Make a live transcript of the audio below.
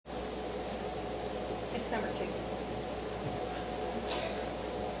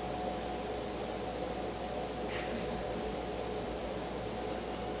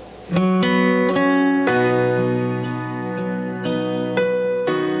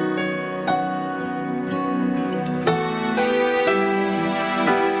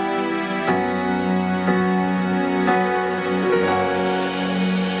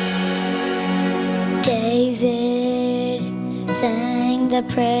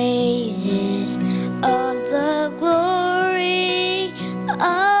praises of the glory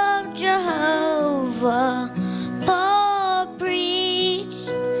of Jehovah. Paul preached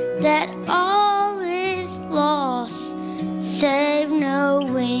that all is lost save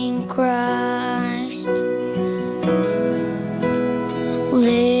knowing Christ.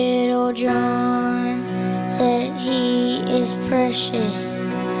 Little John said he is precious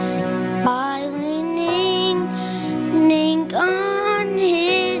by leaning on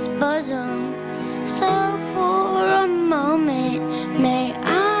his bosom. So for a moment may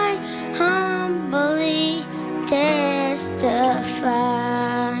I humbly testify.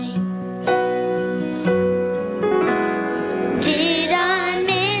 Did I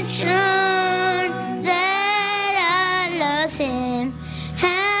mention that I love him?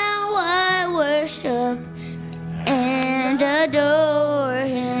 How I worship and adore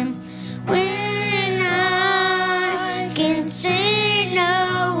him, when I can see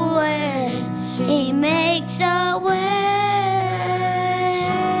no way, he makes a way.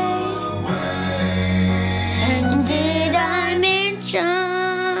 And did I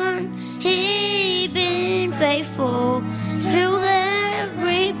mention he been faithful through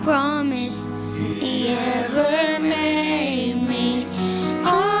every promise he ever made me?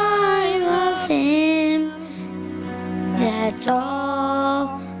 I love him, that's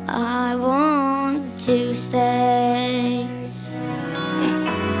all I want to say.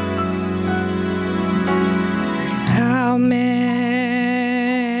 How many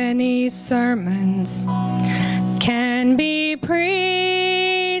sermons can be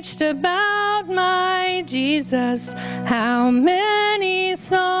preached about my Jesus? How many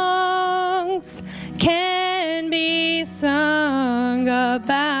songs can be sung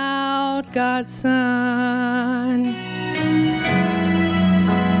about God's Son?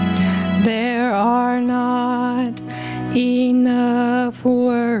 There are not enough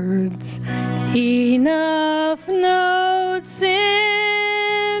words, enough notes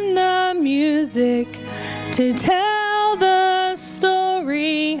in the music to tell the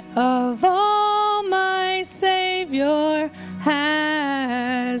story of all my Savior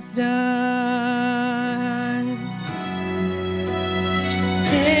has done.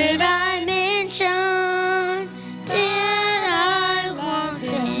 Did I mention that I want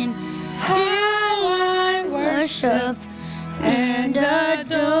him? How I worship and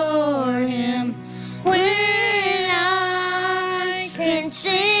adore him, when I can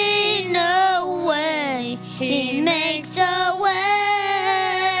see no way, he makes a way.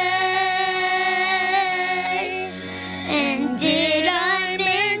 And did I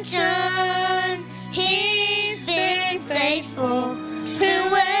mention he's been faithful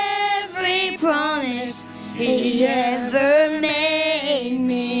to every promise he ever made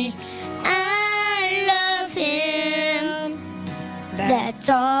me? I love him, that's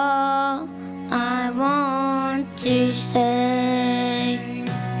all I want to say.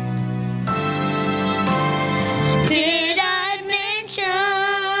 Did I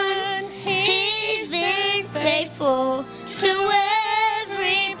mention he's been faithful to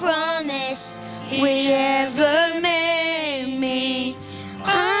every promise we ever made me?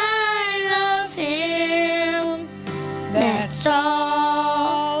 I love him, that's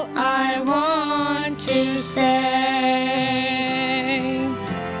all I want to say.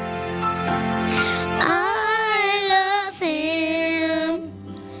 I love him,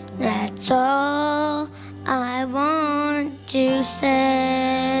 that's all I want to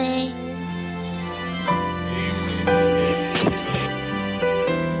say.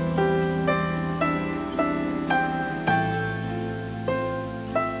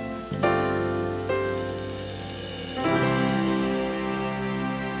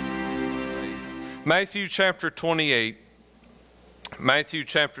 Matthew chapter 28. Matthew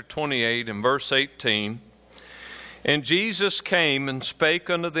chapter 28 and verse 18. And Jesus came and spake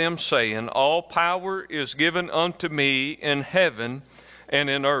unto them, saying, All power is given unto me in heaven and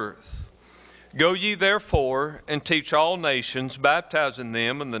in earth. Go ye therefore and teach all nations, baptizing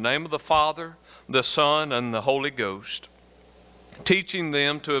them in the name of the Father, the Son, and the Holy Ghost, teaching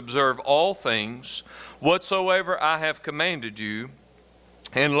them to observe all things whatsoever I have commanded you.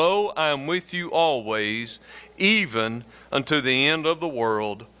 And lo, I am with you always, even unto the end of the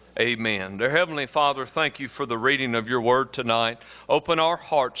world. Amen. Dear Heavenly Father, thank you for the reading of your word tonight. Open our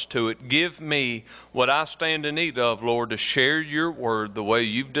hearts to it. Give me what I stand in need of, Lord, to share your word the way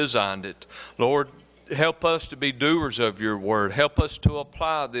you've designed it. Lord, help us to be doers of your word. Help us to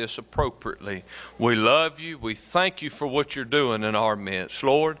apply this appropriately. We love you. We thank you for what you're doing in our midst.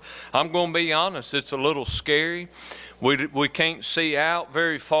 Lord, I'm going to be honest, it's a little scary. We can't see out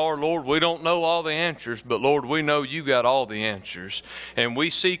very far, Lord. We don't know all the answers, but Lord, we know you got all the answers. And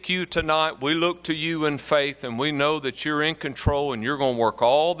we seek you tonight. We look to you in faith, and we know that you're in control and you're going to work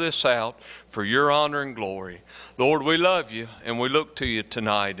all this out for your honor and glory. Lord, we love you and we look to you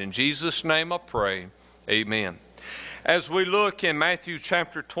tonight. In Jesus' name I pray, amen. As we look in Matthew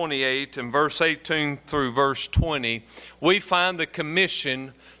chapter 28 and verse 18 through verse 20, we find the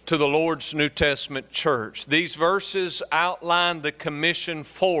commission to the Lord's New Testament church. These verses outline the commission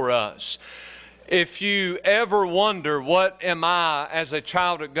for us. If you ever wonder, what am I as a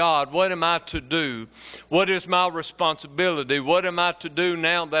child of God? What am I to do? What is my responsibility? What am I to do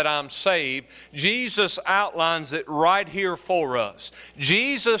now that I'm saved? Jesus outlines it right here for us.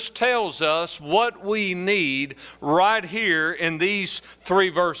 Jesus tells us what we need right here in these 3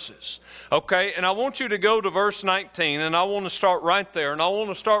 verses. Okay, and I want you to go to verse 19, and I want to start right there, and I want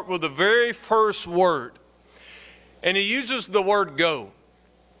to start with the very first word. And he uses the word go.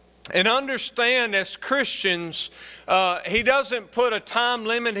 And understand, as Christians, he doesn't put a time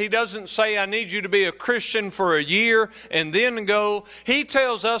limit. He doesn't say, I need you to be a Christian for a year and then go. He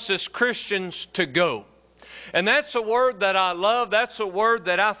tells us as Christians to go. And that's a word that I love. That's a word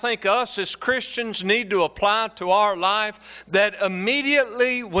that I think us as Christians need to apply to our life. That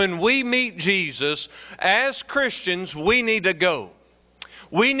immediately when we meet Jesus, as Christians, we need to go.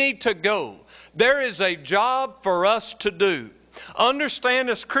 We need to go. There is a job for us to do. Understand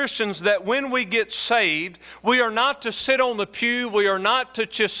as Christians that when we get saved, we are not to sit on the pew, we are not to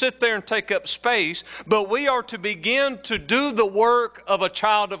just sit there and take up space, but we are to begin to do the work of a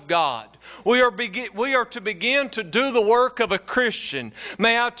child of God. We are to begin to do the work of a Christian.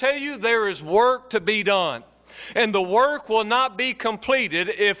 May I tell you, there is work to be done. And the work will not be completed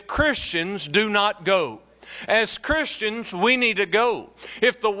if Christians do not go. As Christians, we need to go.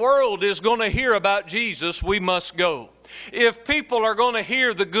 If the world is going to hear about Jesus, we must go. If people are going to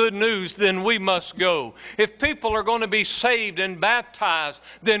hear the good news, then we must go. If people are going to be saved and baptized,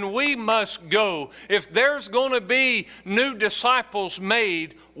 then we must go. If there's going to be new disciples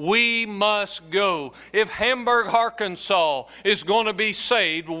made, we must go. If Hamburg, Arkansas is going to be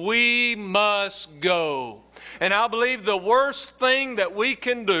saved, we must go. And I believe the worst thing that we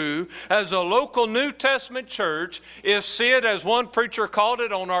can do as a local New Testament church is sit, as one preacher called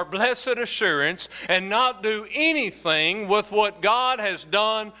it, on our blessed assurance and not do anything with what God has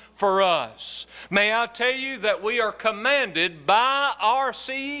done for us. May I tell you that we are commanded by our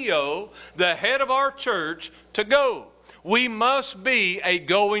CEO, the head of our church, to go. We must be a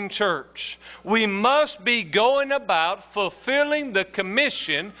going church. We must be going about fulfilling the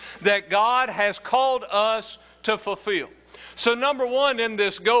commission that God has called us to fulfill. So number one in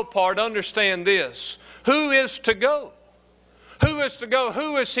this go part, understand this. Who is to go? Who is to go?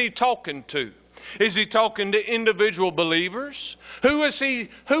 Who is he talking to? Is he talking to individual believers? Who is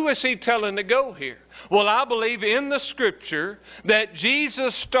he telling to go here? Well, I believe in the Scripture that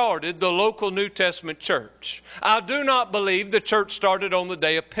Jesus started the local New Testament church. I do not believe the church started on the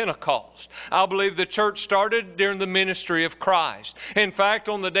day of Pentecost. I believe the church started during the ministry of Christ. In fact,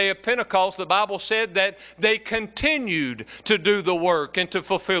 on the day of Pentecost, the Bible said that they continued to do the work and to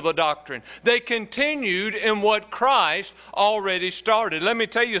fulfill the doctrine. They continued in what Christ already started. Let me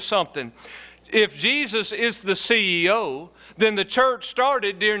tell you something. If Jesus is the CEO, then the church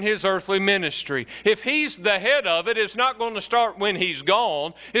started during his earthly ministry. If he's the head of it, it's not going to start when he's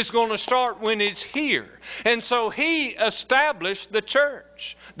gone. It's going to start when it's here. And so he established the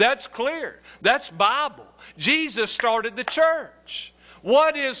church. That's clear. That's Bible. Jesus started the church.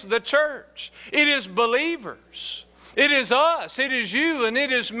 What is the church? It is believers. It is us, it is you, and it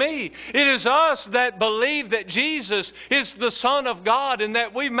is me. It is us that believe that Jesus is the Son of God and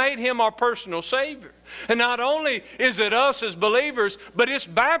that we've made Him our personal Savior. And not only is it us as believers, but it's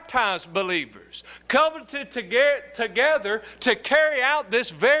baptized believers, covenanted together to carry out this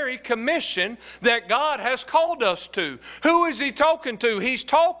very commission that God has called us to. Who is He talking to? He's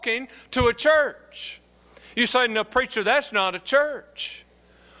talking to a church. You say, no, preacher, that's not a church.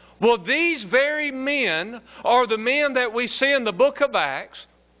 Well, these very men are the men that we see in the book of Acts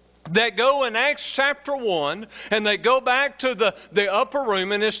that go in Acts chapter 1 and they go back to the upper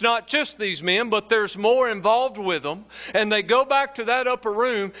room, and it's not just these men, but there's more involved with them. And they go back to that upper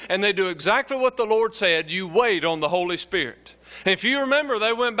room and they do exactly what the Lord said: you wait on the Holy Spirit. And if you remember,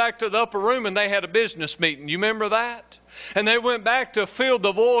 they went back to the upper room and they had a business meeting. You remember that? And they went back to fill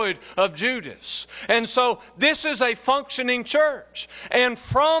the void of Judas. And so this is a functioning church. And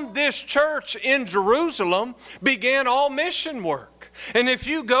from this church in Jerusalem began all mission work. And if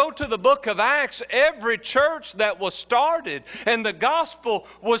you go to the book of Acts, every church that was started and the gospel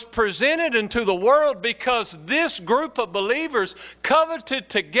was presented into the world because this group of believers coveted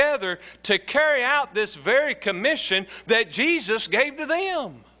together to carry out this very commission that Jesus gave to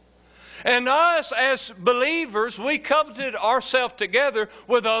them. And us as believers, we coveted ourselves together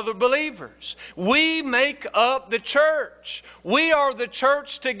with other believers. We make up the church. We are the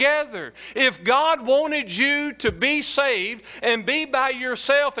church together. If God wanted you to be saved and be by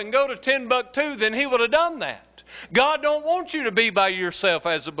yourself and go to Timbuktu, then He would have done that. God don't want you to be by yourself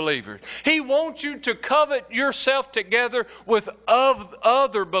as a believer. He wants you to covet yourself together with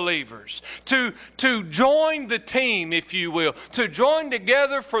other believers. To join the team, if you will. To join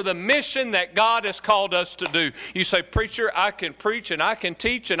together for the mission that God has called us to do. You say, preacher, I can preach and I can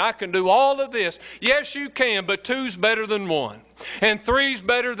teach and I can do all of this. Yes, you can, but two's better than one. And three's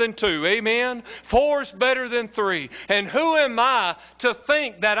better than two. Amen? Four's better than three. And who am I to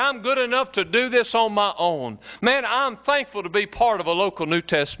think that I'm good enough to do this on my own? Man, I'm thankful to be part of a local New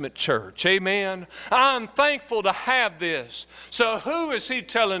Testament church. Amen? I'm thankful to have this. So who is He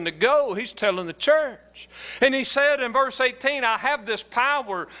telling to go? He's telling the church. And He said in verse 18, I have this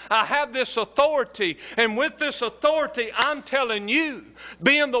power, I have this authority, and with this authority I'm telling you,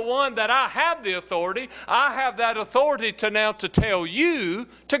 being the one that I have the authority, I have that authority to tell you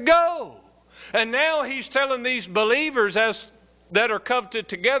to go. And now He's telling these believers that are coveted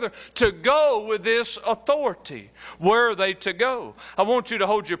together to go with this authority. Where are they to go? I want you to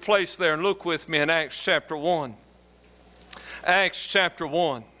hold your place there and look with me in Acts chapter 1. Acts chapter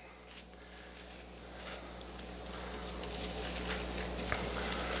 1.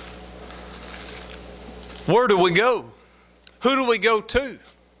 Where do we go? Who do we go to?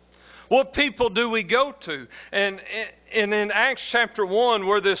 What people do we go to? And in Acts chapter 1,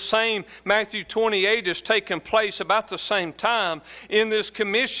 where this same Matthew 28 is taking place about the same time, in this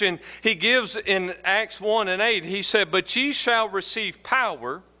commission, He gives in Acts 1 and 8, He said, but ye shall receive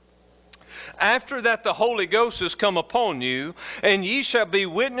power after that the Holy Ghost is come upon you, and ye shall be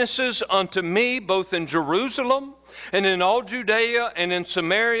witnesses unto me both in Jerusalem and in all Judea and in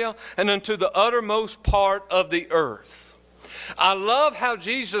Samaria and unto the uttermost part of the earth. I love how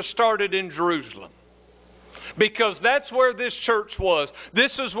Jesus started in Jerusalem, because that's where this church was.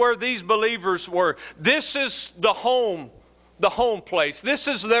 This is where these believers were. This is the home place. This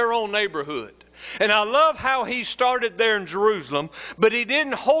is their own neighborhood. And I love how He started there in Jerusalem, but He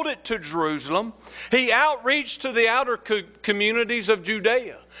didn't hold it to Jerusalem. He outreached to the outer communities of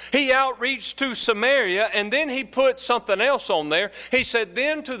Judea. He outreached to Samaria, and then He put something else on there. He said,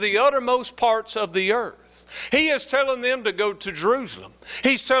 then to the uttermost parts of the earth. He is telling them to go to Jerusalem.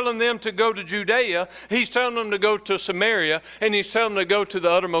 He's telling them to go to Judea. He's telling them to go to Samaria, and He's telling them to go to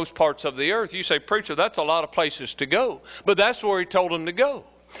the uttermost parts of the earth. You say, preacher, that's a lot of places to go. But that's where He told them to go.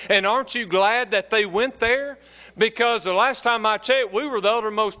 And aren't you glad that they went there? Because the last time I checked, we were the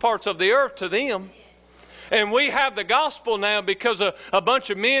uttermost parts of the earth to them. And we have the gospel now because a bunch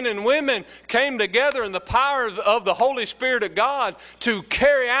of men and women came together in the power of the Holy Spirit of God to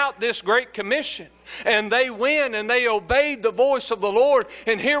carry out this great commission. And they went and they obeyed the voice of the Lord.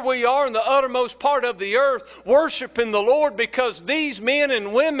 And here we are in the uttermost part of the earth worshiping the Lord, because these men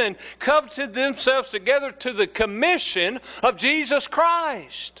and women coveted themselves together to the commission of Jesus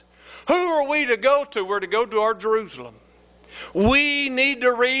Christ. Who are we to go to? We're to go to our Jerusalem. We need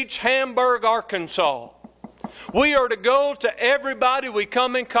to reach Hamburg, Arkansas. We are to go to everybody we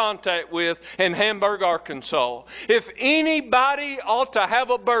come in contact with in Hamburg, Arkansas. If anybody ought to have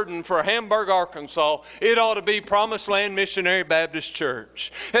a burden for Hamburg, Arkansas, it ought to be Promised Land Missionary Baptist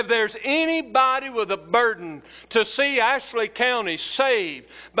Church. If there's anybody with a burden to see Ashley County saved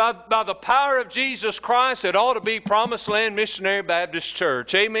by the power of Jesus Christ, it ought to be Promised Land Missionary Baptist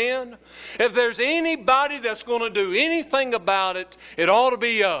Church. Amen? If there's anybody that's going to do anything about it, it ought to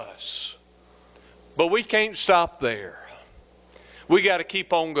be us. But we can't stop there. We got to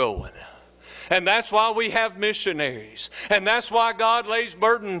keep on going. And that's why we have missionaries. And that's why God lays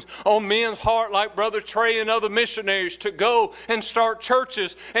burdens on men's heart like Brother Trey and other missionaries to go and start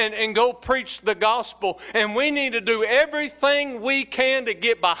churches and go preach the gospel. And we need to do everything we can to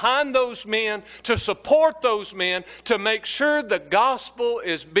get behind those men, to support those men, to make sure the gospel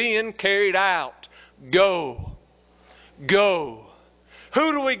is being carried out. Go. Go.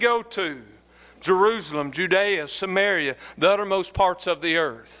 Who do we go to? Jerusalem, Judea, Samaria, the uttermost parts of the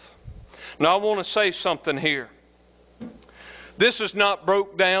earth. Now I want to say something here. This is not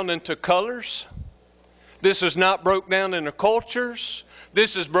broke down into colors. This is not broke down into cultures.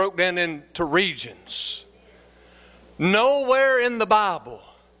 This is broke down into regions. Nowhere in the Bible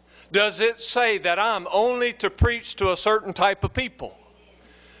does it say that I'm only to preach to a certain type of people.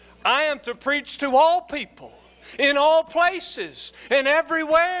 I am to preach to all people, in all places, and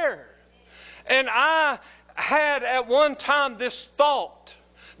everywhere. And I had at one time this thought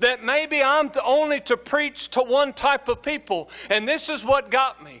that maybe I'm only to preach to one type of people. And this is what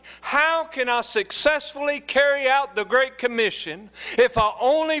got me. How can I successfully carry out the Great Commission if I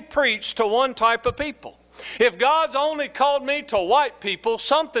only preach to one type of people? If God's only called me to white people,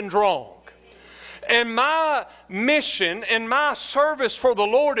 something's wrong. And my mission and my service for the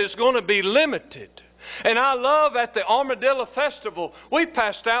Lord is going to be limited. And I love at the Armadillo Festival, we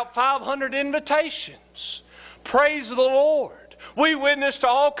passed out 500 invitations. Praise the Lord. We witnessed to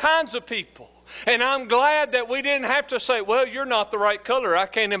all kinds of people. And I'm glad that we didn't have to say, well, you're not the right color, I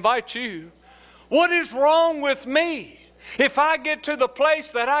can't invite you. What is wrong with me if I get to the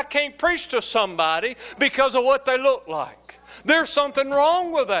place that I can't preach to somebody because of what they look like? There's something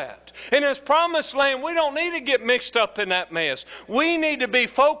wrong with that. In this promised land, we don't need to get mixed up in that mess. We need to be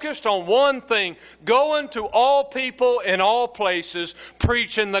focused on one thing, going to all people in all places,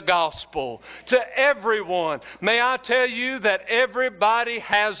 preaching the gospel to everyone. May I tell you that everybody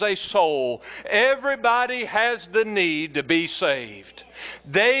has a soul. Everybody has the need to be saved.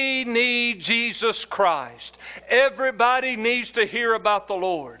 They need Jesus Christ. Everybody needs to hear about the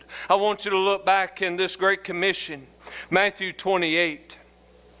Lord. I want you to look back in this Great Commission, Matthew 28.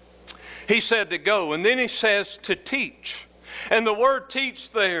 He said to go, and then he says to teach. And the word teach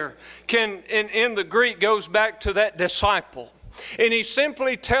there in the Greek goes back to that disciple. And he's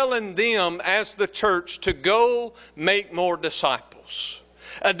simply telling them as the church to go make more disciples.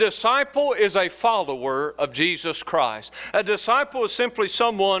 A disciple is a follower of Jesus Christ. A disciple is simply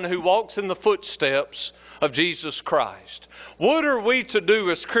someone who walks in the footsteps of Jesus Christ. What are we to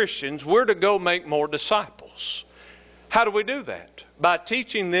do as Christians? We're to go make more disciples. How do we do that? By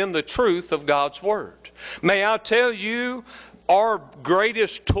teaching them the truth of God's Word. May I tell you, our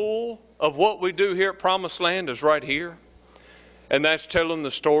greatest tool of what we do here at Promised Land is right here. And that's telling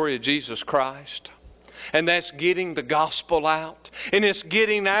the story of Jesus Christ. And that's getting the gospel out. And it's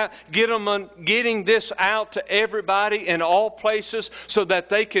getting this out to everybody in all places so that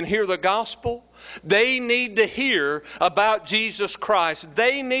they can hear the gospel. They need to hear about Jesus Christ.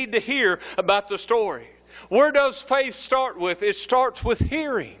 They need to hear about the story. Where does faith start with? It starts with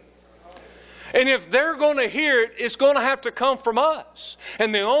hearing. And if they're going to hear it, it's going to have to come from us.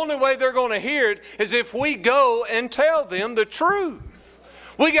 And the only way they're going to hear it is if we go and tell them the truth.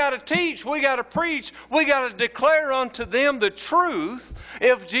 We got to teach, we got to preach, we got to declare unto them the truth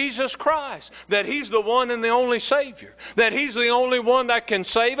of Jesus Christ. That He's the one and the only Savior. That He's the only one that can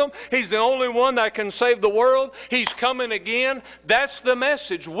save them. He's the only one that can save the world. He's coming again. That's the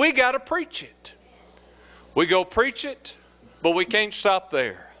message. We got to preach it. We go preach it, but we can't stop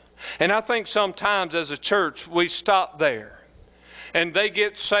there. And I think sometimes as a church, we stop there. And they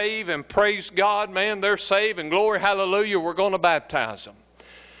get saved and praise God, man, they're saved and glory, hallelujah, we're going to baptize them.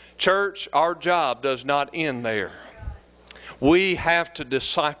 Church, our job does not end there. We have to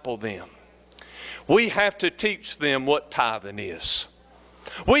disciple them. We have to teach them what tithing is.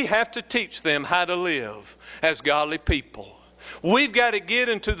 We have to teach them how to live as godly people. We've got to get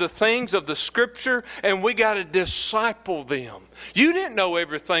into the things of the Scripture and we got to disciple them. You didn't know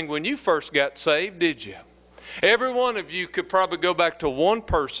everything when you first got saved, did you? Every one of you could probably go back to one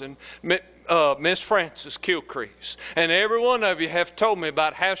person, Miss Frances Kilcrease. And every one of you have told me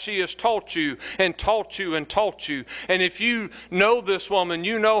about how she has taught you and taught you and taught you. And if you know this woman,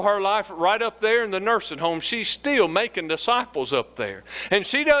 you know her life right up there in the nursing home. She's still making disciples up there. And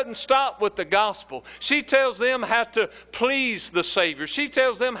she doesn't stop with the gospel. She tells them how to please the Savior. She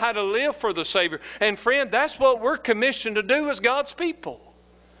tells them how to live for the Savior. And friend, that's what we're commissioned to do as God's people.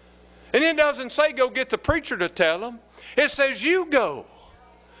 And it doesn't say go get the preacher to tell them. It says you go.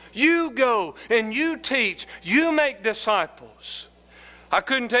 You go and you teach. You make disciples. I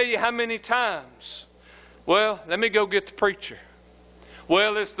couldn't tell you how many times. Well, let me go get the preacher.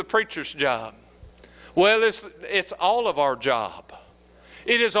 Well, it's the preacher's job. Well, it's all of our job.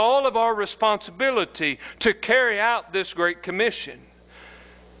 It is all of our responsibility to carry out this Great Commission.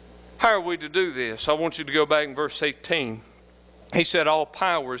 How are we to do this? I want you to go back in verse 18. He said, all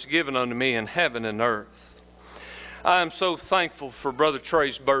power is given unto me in heaven and earth. I am so thankful for Brother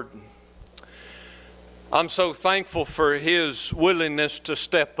Trey's burden. I'm so thankful for his willingness to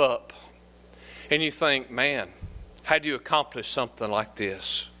step up. And you think, man, how do you accomplish something like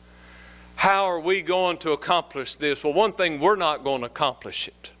this? How are we going to accomplish this? Well, one thing, we're not going to accomplish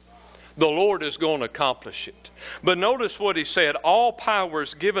it. The Lord is going to accomplish it. But notice what he said, all power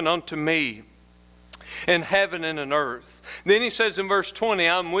is given unto me in heaven and in earth. Then he says in verse 20,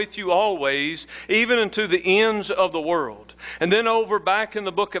 I'm with you always, even unto the ends of the world. And then over back in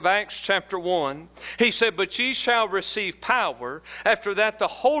the book of Acts chapter 1, he said, but ye shall receive power. After that the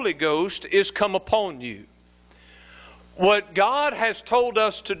Holy Ghost is come upon you. What God has told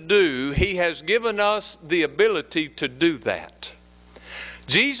us to do, he has given us the ability to do that.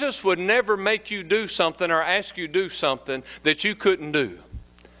 Jesus would never make you do something or ask you to do something that you couldn't do.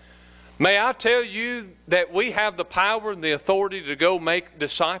 May I tell you that we have the power and the authority to go make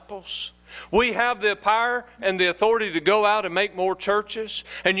disciples? We have the power and the authority to go out and make more churches.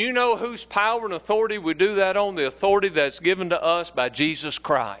 And you know whose power and authority we do that on? The authority that's given to us by Jesus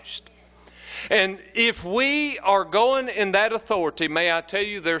Christ. And if we are going in that authority, may I tell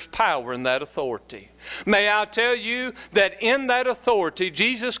you there's power in that authority. May I tell you that in that authority,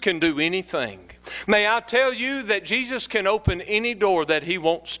 Jesus can do anything. May I tell you that Jesus can open any door that he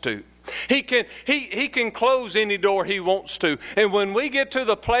wants to. He can close any door he wants to. And when we get to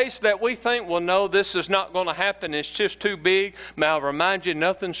the place that we think, well, no, this is not going to happen, it's just too big, may I remind you,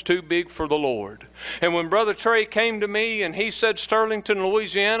 nothing's too big for the Lord. And when Brother Trey came to me and he said Sterlington,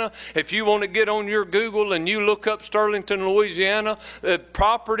 Louisiana, if you want to get on your Google and you look up Sterlington, Louisiana, the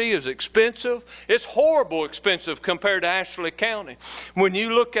property is expensive. It's horrible expensive compared to Ashley County. When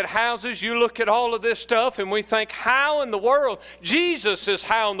you look at houses, you look at all of this stuff and we think, how in the world? Jesus is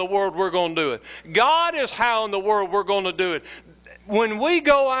how in the world we're going to do it. God is how in the world we're going to do it. When we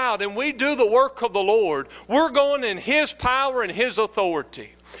go out and we do the work of the Lord, we're going in his power and his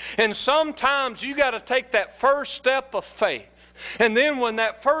authority. And sometimes you got to take that first step of faith. And then when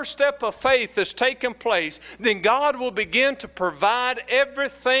that first step of faith has taken place, then God will begin to provide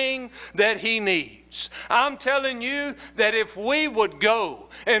everything that he needs. I'm telling you that if we would go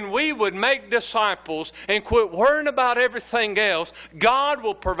and we would make disciples and quit worrying about everything else, God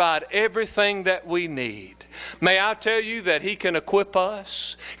will provide everything that we need. May I tell you that he can equip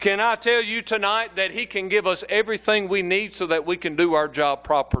us? Can I tell you tonight that he can give us everything we need so that we can do our job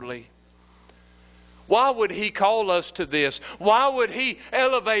properly? Why would he call us to this? Why would he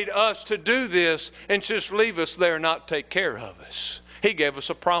elevate us to do this and just leave us there and not take care of us? He gave us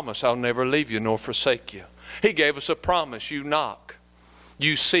a promise, I'll never leave you nor forsake you. He gave us a promise, you knock,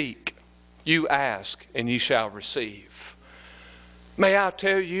 you seek, you ask, and ye shall receive. May I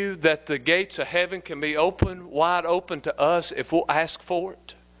tell you that the gates of heaven can be open, wide open to us if we'll ask for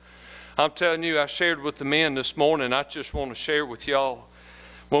it. I'm telling you, I shared with the men this morning, I just want to share with y'all.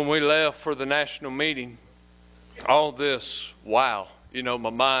 When we left for the national meeting, all this, wow, my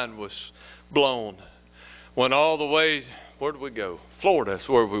mind was blown. Went all the way, where did we go? Florida is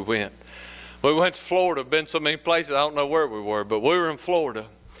where we went. We went to Florida, been so many places, I don't know where we were, but we were in Florida.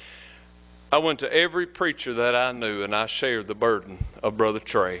 I went to every preacher that I knew and I shared the burden of Brother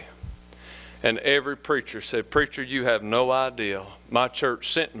Trey. And every preacher said, preacher, you have no idea. My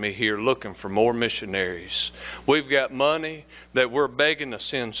church sent me here looking for more missionaries. We've got money that we're begging to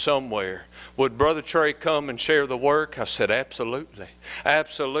send somewhere. Would Brother Trey come and share the work? I said, absolutely.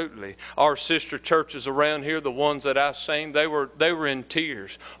 Absolutely. Our sister churches around here, the ones that I seen, they were in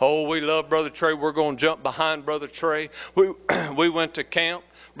tears. Oh, we love Brother Trey. We're going to jump behind Brother Trey. We went to camp.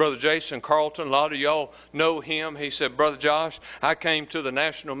 Brother Jason Carlton, a lot of y'all know him. He said, Brother Josh, I came to the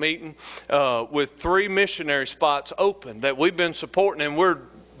national meeting with 3 missionary spots open that we've been supporting, and we're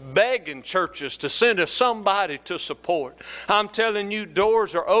begging churches to send us somebody to support. I'm telling you,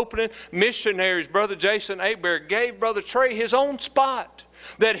 doors are opening. Missionaries, Brother Jason Aber gave Brother Trey his own spot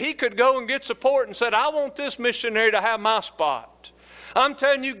that he could go and get support and said, I want this missionary to have my spot. I'm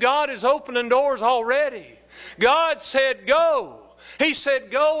telling you, God is opening doors already. God said, go. He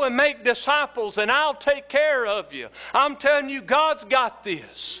said, go and make disciples and I'll take care of you. I'm telling you, God's got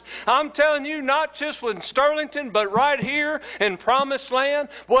this. I'm telling you, not just with Sterlington, but right here in Promised Land,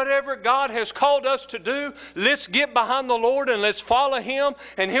 whatever God has called us to do, let's get behind the Lord and let's follow him,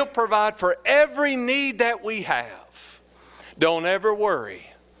 and he'll provide for every need that we have. Don't ever worry.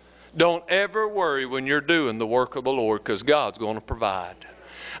 Don't ever worry when you're doing the work of the Lord, because God's going to provide.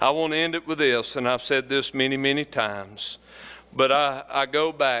 I want to end it with this, and I've said this many, many times. But I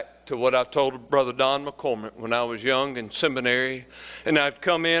go back to what I told Brother Don McCormick when I was young in seminary. And I'd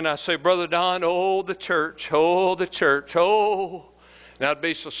come in, I'd say, Brother Don, oh, the church, oh, the church, oh. And I'd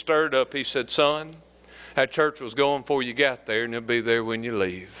be so stirred up. He said, son, that church was going before you got there, and it'll be there when you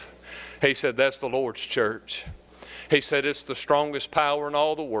leave. He said, that's the Lord's church. He said, it's the strongest power in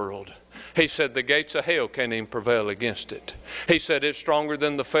all the world. He said, the gates of hell can't even prevail against it. He said, it's stronger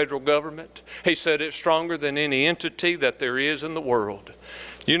than the federal government. He said, it's stronger than any entity that there is in the world.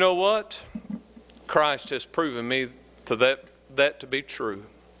 You know what? Christ has proven me to that to be true.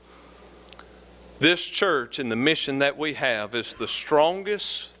 This church and the mission that we have is the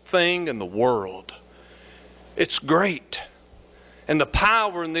strongest thing in the world. It's great. And the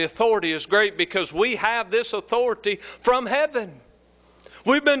power and the authority is great because we have this authority from heaven.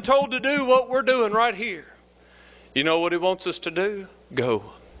 We've been told to do what we're doing right here. You know what He wants us to do? Go.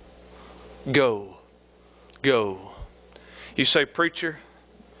 Go. Go. You say, preacher,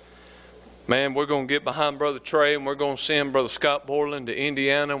 man, we're going to get behind Brother Trey and we're going to send Brother Scott Borland to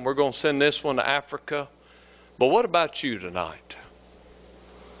Indiana and we're going to send this one to Africa. But what about you tonight?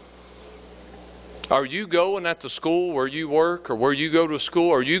 Are you going at the school where you work or where you go to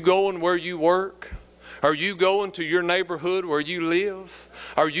school? Are you going where you work? Are you going to your neighborhood where you live?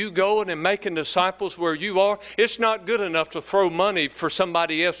 Are you going and making disciples where you are? It's not good enough to throw money for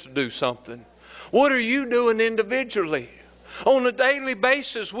somebody else to do something. What are you doing individually? On a daily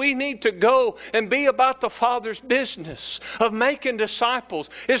basis, we need to go and be about the Father's business of making disciples.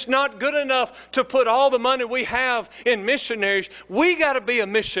 It's not good enough to put all the money we have in missionaries. We got to be a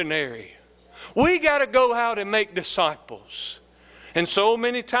missionary. We got to go out and make disciples. And so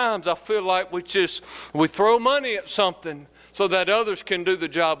many times I feel like we throw money at something so that others can do the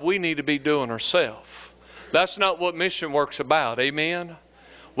job we need to be doing ourselves. That's not what mission work's about. Amen?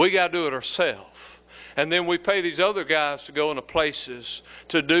 We got to do it ourselves. And then we pay these other guys to go into places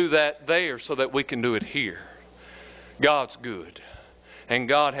to do that there so that we can do it here. God's good. And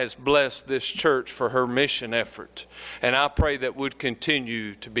God has blessed this church for her mission effort. And I pray that we'd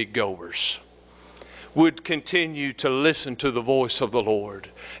continue to be goers. Would continue to listen to the voice of the Lord.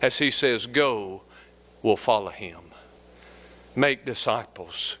 As He says, go, we'll follow Him. Make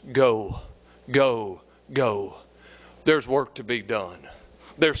disciples. Go, go, go. There's work to be done.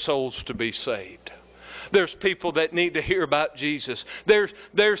 There's souls to be saved. There's people that need to hear about Jesus.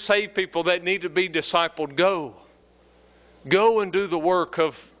 There's saved people that need to be discipled. Go. Go and do the work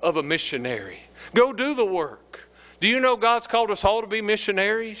of a missionary. Go do the work. Do you know God's called us all to be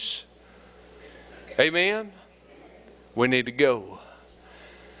missionaries? Amen? We need to go.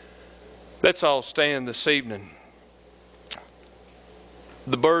 Let's all stand this evening.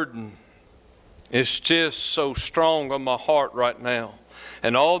 The burden is just so strong on my heart right now.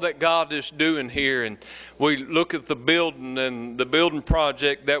 And all that God is doing here, and we look at the building and the building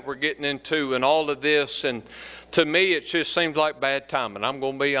project that we're getting into and all of this, and to me it just seems like bad timing. I'm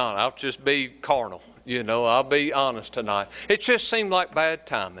going to be honest. I'll just be carnal. I'll be honest tonight. It just seemed like bad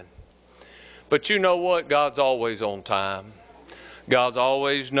timing. But you know what? God's always on time. God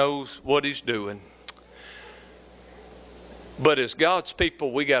always knows what He's doing. But as God's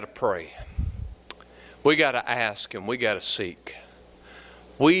people, we got to pray. We got to ask and we got to seek.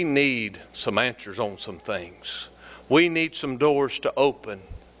 We need some answers on some things. We need some doors to open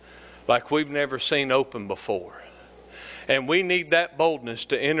like we've never seen open before. And we need that boldness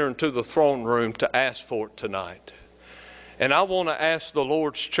to enter into the throne room to ask for it tonight. And I want to ask the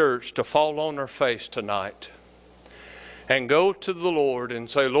Lord's church to fall on their face tonight and go to the Lord and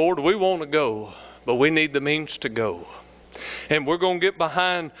say, Lord, we want to go, but we need the means to go. And we're going to get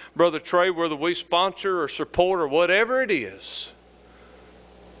behind Brother Trey, whether we sponsor or support or whatever it is.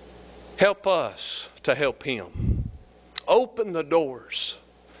 Help us to help him. Open the doors.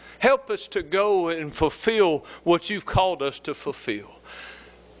 Help us to go and fulfill what you've called us to fulfill.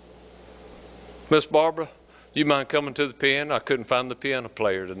 Miss Barbara, you mind coming to the piano? I couldn't find the piano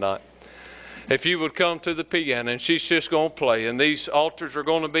player tonight. If you would come to the piano, and she's just going to play, and these altars are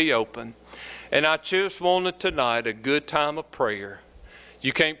going to be open. And I just wanted tonight a good time of prayer.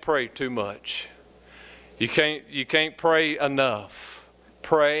 You can't pray too much. You can't pray enough.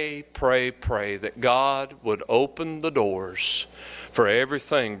 Pray, pray, pray that God would open the doors for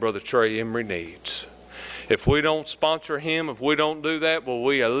everything Brother Trey Emery needs. If we don't sponsor him, if we don't do that, well,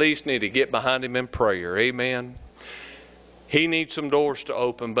 we at least need to get behind him in prayer. Amen. He needs some doors to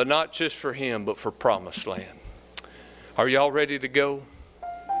open, but not just for him, but for Promised Land. Are y'all ready to go?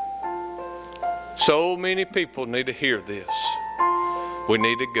 So many people need to hear this. We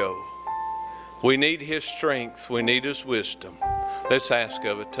need to go. We need his strength. We need his wisdom. Let's ask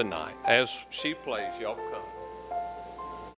of it tonight. As she plays, y'all come.